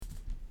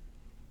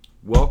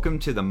Welcome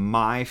to the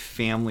My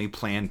Family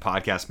Plan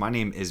podcast. My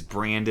name is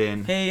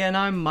Brandon. Hey, and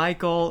I'm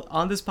Michael.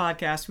 On this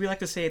podcast, we like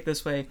to say it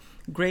this way: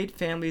 great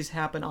families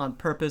happen on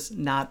purpose,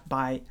 not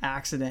by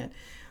accident.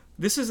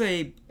 This is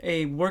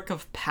a work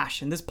of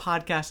passion. This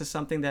podcast is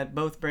something that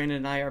both Brandon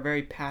and I are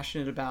very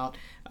passionate about.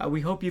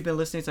 We hope you've been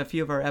listening to a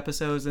few of our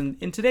episodes. And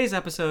in today's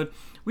episode,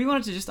 we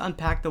wanted to just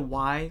unpack the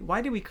why.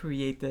 Why did we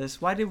create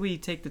this? Why did we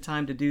take the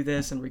time to do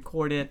this and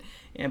record it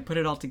and put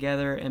it all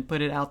together and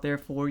put it out there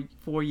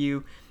for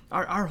you?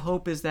 Our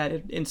hope is that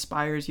it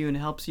inspires you and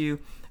helps you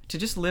to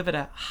just live at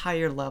a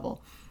higher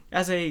level.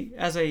 As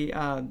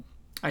a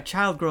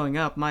child growing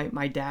up,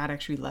 my dad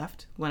actually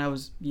left when I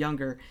was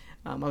younger.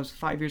 I was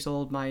 5 years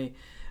old. I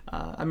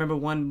remember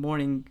one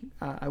morning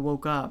I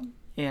woke up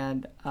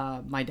and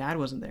my dad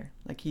wasn't there.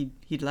 Like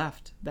he'd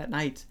left that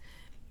night,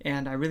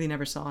 and I really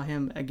never saw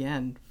him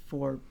again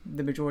for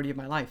the majority of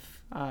my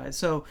life.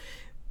 So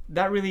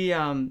that really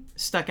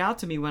stuck out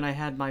to me when I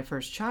had my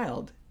first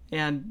child.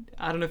 And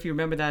I don't know if you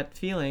remember that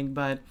feeling,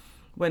 but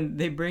when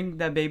they bring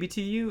that baby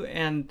to you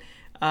and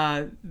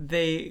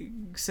they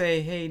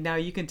say, "Hey, now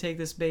you can take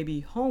this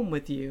baby home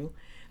with you,"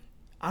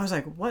 I was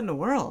like, "What in the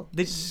world?"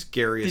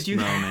 Scariest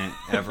moment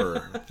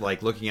ever.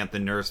 Like looking at the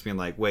nurse being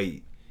like,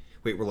 wait,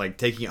 we're like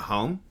taking it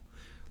home?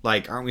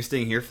 Like, aren't we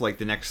staying here for like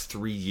the next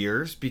 3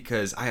 years?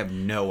 Because I have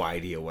no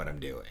idea what I'm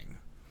doing.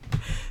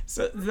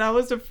 So that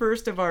was the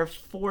first of our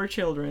 4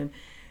 children.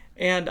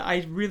 And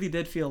I really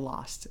did feel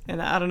lost.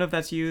 And I don't know if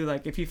that's you,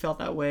 like if you felt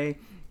that way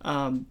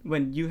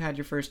when you had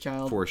your first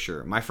child. For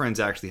sure. My friends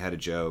actually had a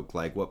joke,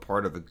 like, what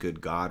part of a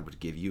good God would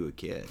give you a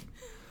kid?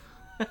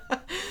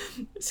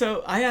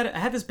 So I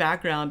had this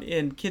background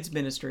in kids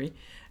ministry.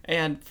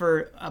 And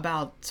for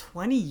about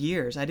 20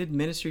 years, I did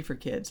ministry for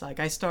kids. Like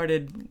I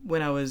started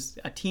when I was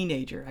a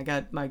teenager. I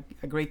got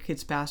a great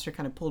kids pastor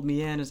kind of pulled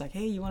me in and was like,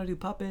 "Hey, you want to do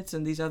puppets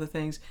and these other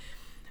things?"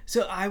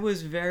 So I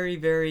was very,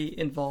 very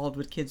involved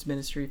with kids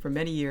ministry for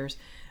many years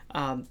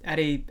at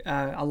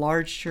a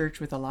large church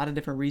with a lot of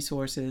different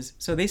resources.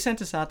 So they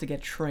sent us out to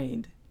get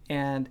trained,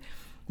 and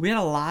we had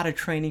a lot of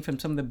training from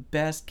some of the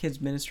best kids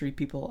ministry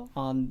people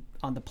on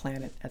the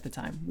planet at the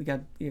time. We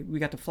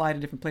got to fly to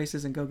different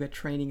places and go get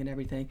training and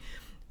everything.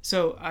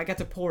 So I got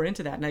to pour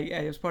into that, and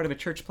I was part of a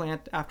church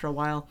plant after a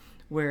while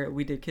where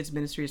we did kids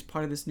ministry as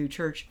part of this new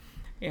church.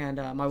 And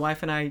my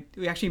wife and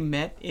we actually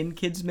met in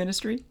kids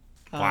ministry.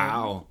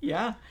 Wow.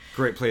 Yeah.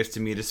 Great place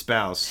to meet a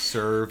spouse.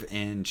 Serve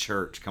in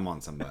church. Come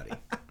on, somebody.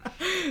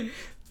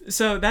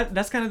 So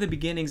that's kind of the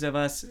beginnings of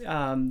us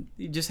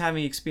just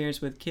having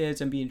experience with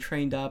kids and being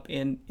trained up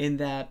in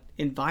that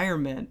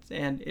environment.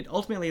 And it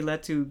ultimately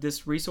led to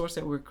this resource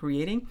that we're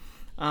creating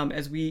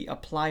as we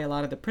apply a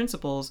lot of the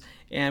principles,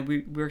 and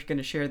we're going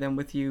to share them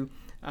with you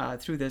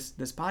through this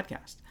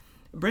podcast.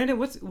 Brandon,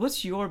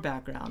 what's your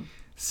background?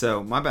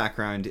 So my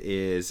background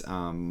is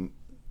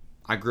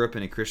I grew up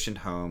in a Christian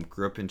home,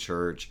 grew up in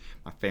church.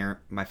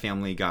 My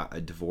family got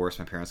a divorce.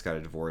 My parents got a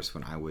divorce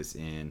when I was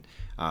in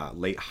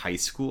late high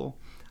school.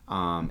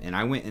 And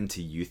I went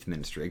into youth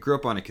ministry. I grew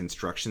up on a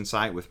construction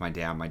site with my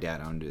dad. My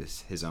dad owned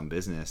his own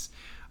business.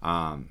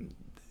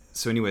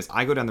 So anyways,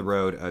 I go down the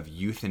road of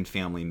youth and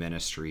family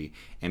ministry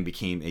and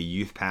became a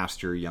youth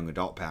pastor, young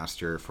adult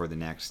pastor for the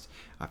next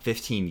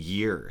 15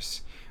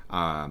 years.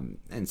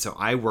 And so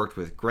I worked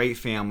with great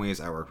families.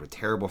 I worked with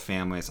terrible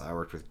families. I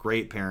worked with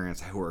great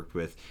parents. I worked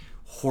with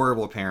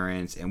horrible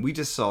parents, and we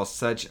just saw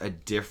such a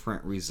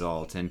different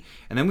result. And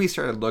then we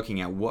started looking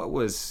at what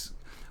was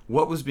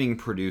being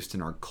produced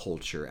in our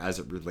culture as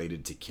it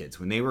related to kids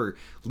when they were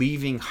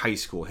leaving high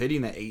school,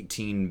 hitting the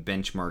 18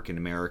 benchmark in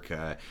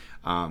America.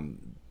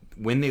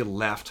 When they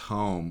left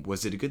home,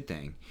 was it a good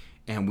thing?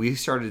 And we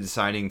started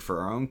deciding for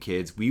our own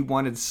kids, we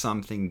wanted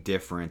something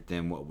different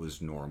than what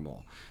was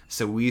normal.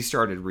 So we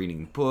started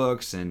reading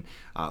books and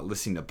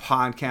listening to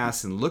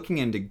podcasts and looking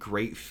into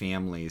great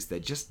families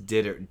that just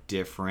did it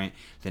different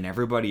than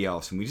everybody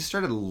else. And we just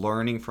started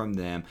learning from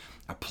them,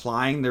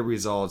 applying the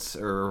results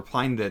or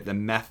applying the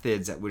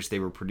methods at which they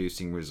were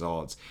producing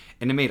results.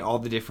 And it made all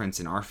the difference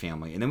in our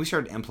family. And then we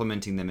started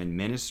implementing them in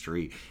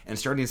ministry and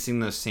starting seeing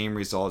those same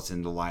results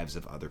in the lives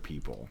of other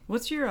people.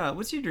 What's your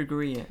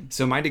degree in?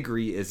 So my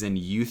degree is in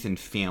youth and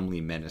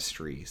family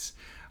ministries.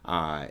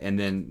 And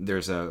then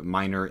there's a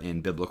minor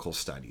in biblical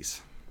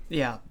studies.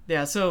 Yeah.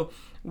 So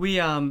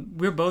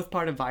we're both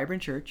part of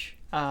Vibrant Church.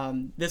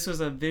 This was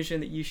a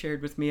vision that you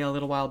shared with me a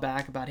little while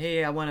back about,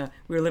 hey, we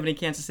were living in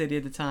Kansas City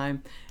at the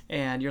time,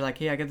 and you're like,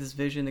 hey, I got this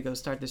vision to go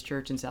start this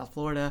church in South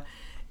Florida.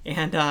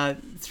 And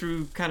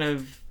through kind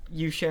of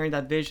you sharing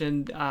that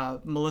vision,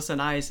 Melissa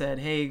and I said,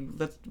 hey,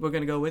 we're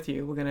going to go with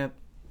you. We're going to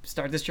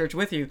start this church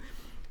with you.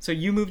 So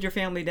you moved your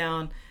family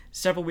down.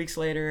 Several weeks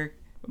later,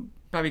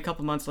 probably a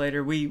couple months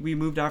later, we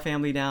moved our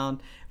family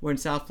down. We're in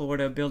South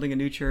Florida building a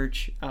new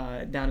church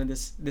down in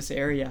this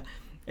area.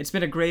 It's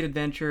been a great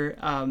adventure.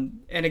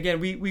 And again,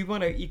 we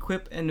want to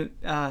equip and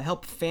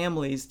help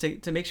families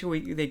to make sure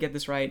they get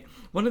this right.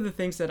 One of the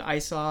things that I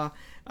saw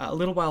a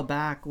little while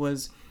back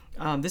was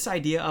this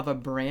idea of a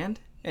brand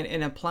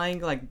and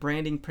applying like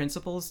branding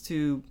principles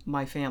to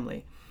my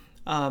family.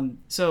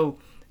 So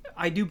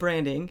I do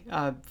branding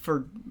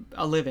for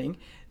a living.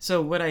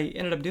 So what I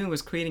ended up doing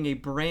was creating a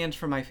brand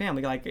for my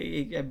family, like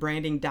a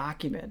branding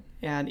document.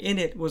 And in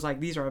it was like,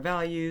 these are our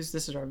values,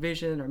 this is our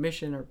vision, our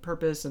mission, our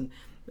purpose, and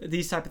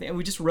these type of things. And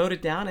we just wrote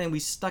it down and we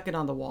stuck it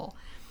on the wall.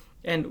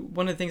 And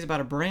one of the things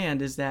about a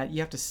brand is that you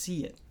have to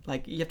see it.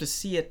 Like you have to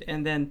see it,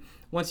 and then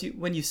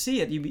when you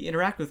see it, you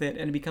interact with it,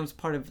 and it becomes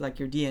part of like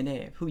your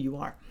DNA of who you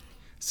are.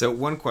 So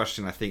one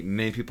question I think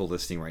many people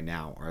listening right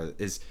now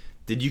is,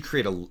 did you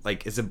create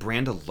is a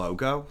brand a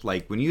logo?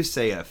 Like when you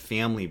say a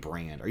family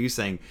brand, are you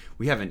saying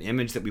we have an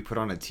image that we put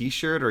on a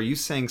t-shirt, or are you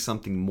saying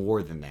something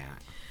more than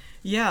that?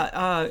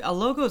 Yeah, a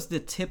logo is the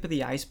tip of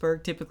the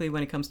iceberg typically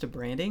when it comes to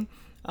branding.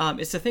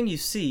 It's the thing you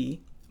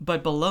see,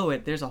 but below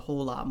it, there's a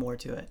whole lot more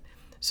to it.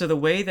 So the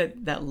way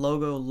that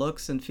logo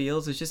looks and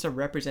feels is just a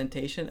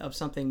representation of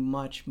something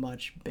much,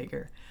 much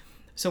bigger.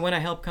 So when I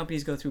help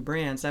companies go through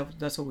brands,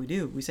 that's what we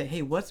do. We say,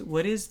 hey,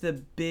 what is the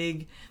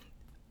big,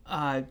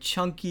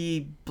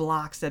 chunky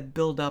blocks that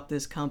build up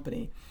this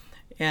company?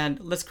 And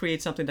let's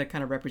create something that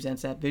kind of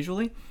represents that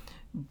visually.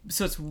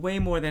 So it's way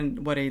more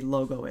than what a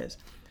logo is.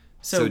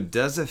 So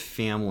does a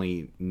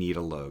family need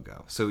a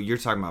logo? So you're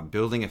talking about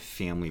building a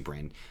family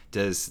brand.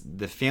 Does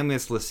the family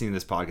that's listening to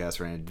this podcast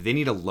right now, do they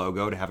need a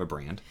logo to have a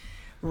brand?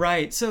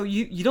 Right. So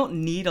you don't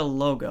need a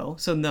logo.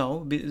 So no,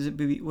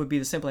 would be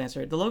the simple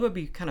answer. The logo would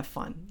be kind of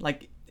fun.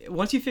 Like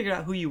once you figure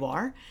out who you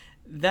are,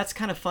 that's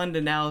kind of fun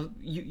to now,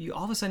 you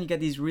all of a sudden you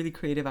get these really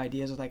creative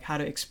ideas of like how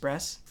to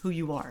express who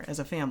you are as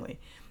a family.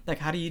 Like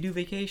how do you do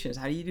vacations?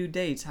 How do you do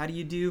dates? How do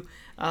you do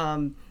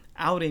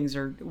outings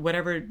or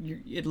whatever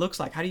it looks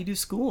like? How do you do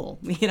school?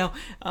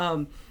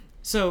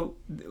 So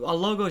a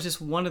logo is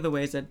just one of the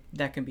ways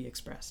that can be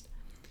expressed.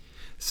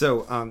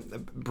 So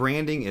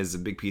branding is a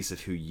big piece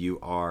of who you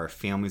are.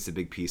 Family is a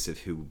big piece of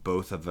who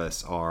both of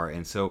us are.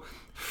 And so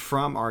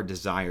from our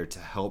desire to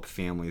help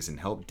families and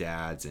help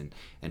dads and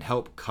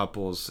help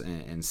couples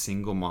and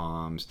single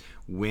moms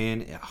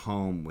win at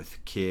home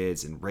with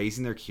kids and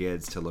raising their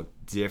kids to look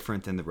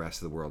different than the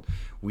rest of the world,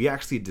 we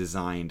actually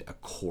designed a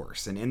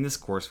course. And in this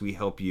course, we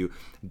help you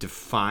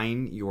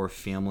define your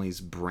family's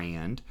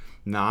brand,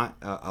 not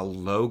a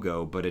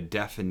logo, but a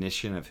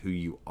definition of who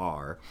you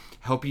are.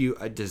 Help you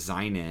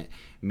design it,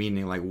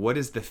 meaning like what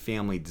is the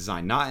family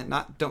design?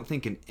 Not don't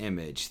think an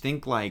image.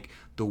 Think like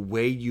the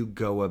way you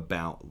go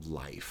about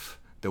life.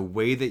 The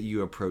way that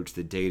you approach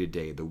the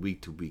day-to-day, the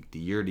week-to-week, the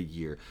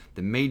year-to-year,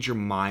 the major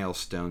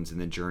milestones in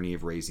the journey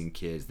of raising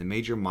kids, the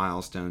major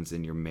milestones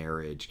in your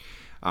marriage,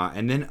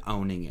 and then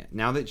owning it.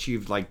 Now that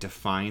you've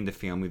defined the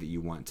family that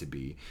you want to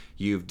be,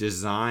 you've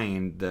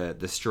designed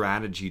the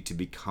strategy to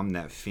become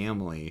that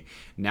family,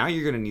 now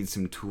you're going to need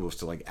some tools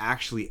to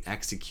actually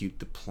execute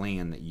the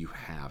plan that you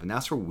have. And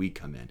that's where we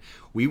come in.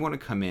 We want to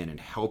come in and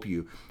help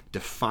you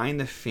define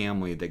the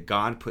family that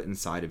God put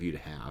inside of you to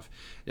have,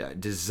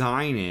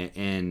 design it,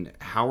 and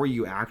how are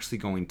you actually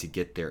going to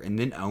get there, and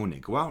then own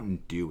it. Go out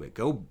and do it.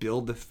 Go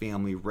build the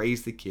family,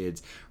 raise the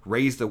kids,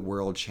 raise the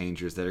world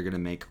changers that are going to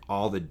make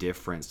all the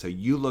difference. So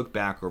you look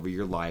back over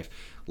your life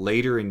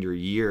later in your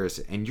years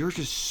and you're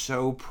just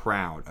so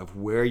proud of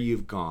where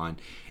you've gone,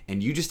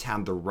 and you just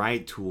have the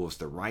right tools,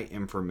 the right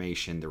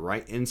information, the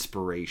right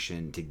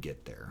inspiration to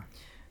get there.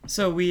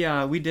 So we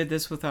did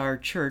this with our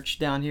church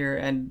down here,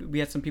 and we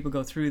had some people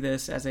go through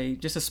this as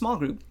just a small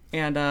group.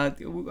 And I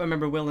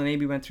remember Will and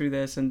Amy went through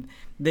this, and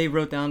they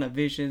wrote down a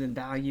vision and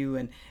value,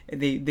 and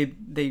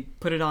they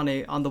put it on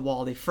the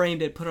wall. They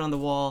framed it, put it on the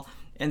wall,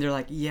 and they're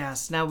like,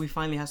 yes, now we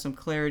finally have some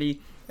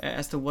clarity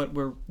as to what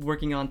we're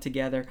working on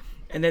together.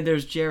 And then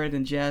there's Jared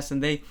and Jess,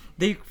 and they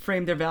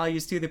framed their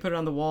values too. They put it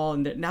on the wall,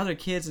 and now they're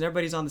kids, and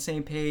everybody's on the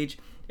same page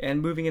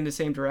and moving in the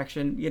same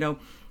direction.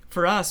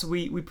 For us,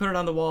 we put it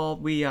on the wall.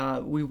 We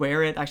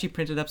wear it. I actually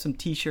printed up some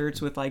T-shirts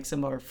with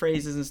some of our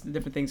phrases and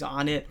different things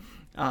on it.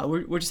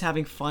 We're just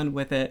having fun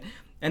with it.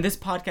 And this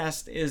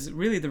podcast is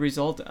really the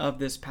result of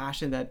this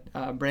passion that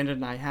Brandon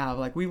and I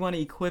have. We want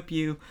to equip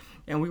you,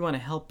 and we want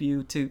to help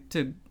you to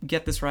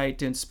get this right,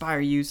 to inspire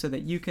you so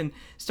that you can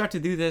start to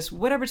do this,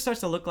 whatever it starts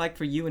to look like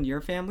for you and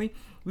your family.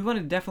 We want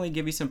to definitely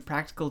give you some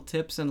practical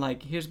tips and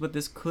here's what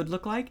this could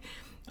look like.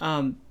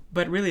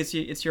 But really,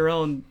 it's your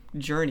own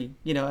journey,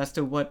 as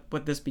to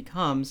what this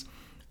becomes.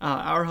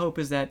 Our hope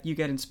is that you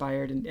get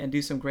inspired and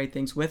do some great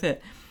things with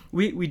it.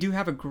 We do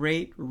have a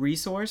great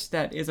resource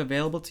that is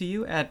available to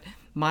you at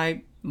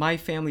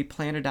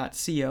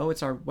myfamilyplanner.co.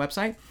 It's our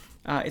website.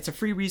 It's a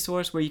free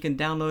resource where you can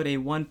download a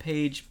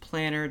one-page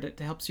planner that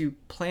helps you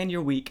plan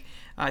your week.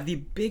 The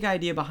big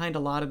idea behind a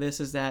lot of this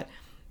is that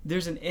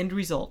there's an end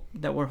result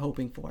that we're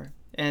hoping for.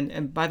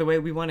 And by the way,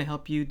 we want to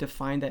help you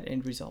define that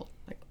end result.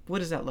 What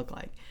does that look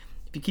like?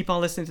 If you keep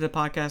on listening to the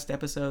podcast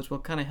episodes,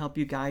 we'll kind of help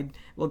you guide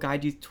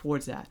you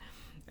towards that.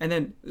 And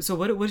then, so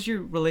what does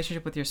your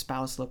relationship with your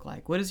spouse look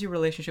like? What does your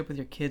relationship with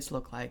your kids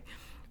look like?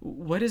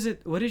 What does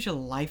your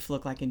life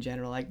look like in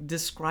general?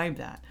 Describe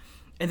that.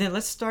 And then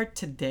let's start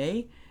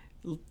today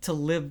to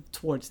live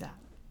towards that.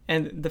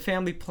 And the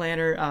family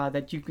planner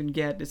that you can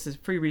get, it's a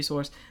free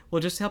resource, will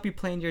just help you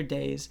plan your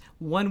days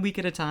 1 week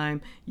at a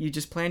time. You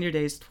just plan your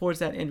days towards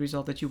that end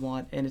result that you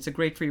want. And it's a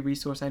great free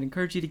resource. I'd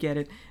encourage you to get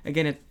it.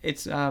 Again,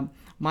 it's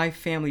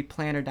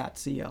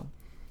myfamilyplanner.co.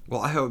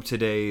 Well, I hope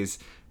today's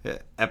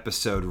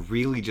episode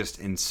really just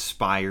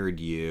inspired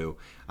you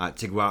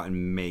to go out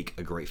and make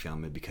a great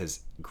family,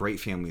 because great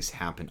families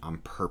happen on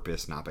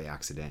purpose, not by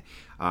accident.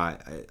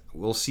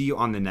 We'll see you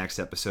on the next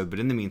episode, but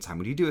in the meantime,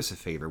 would you do us a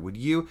favor? Would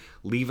you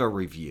leave a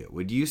review?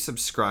 Would you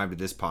subscribe to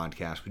this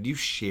podcast? Would you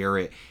share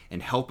it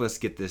and help us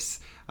get this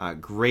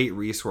great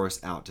resource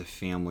out to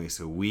families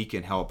so we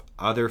can help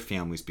other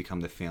families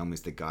become the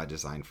families that God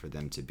designed for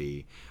them to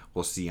be?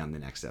 We'll see you on the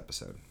next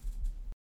episode.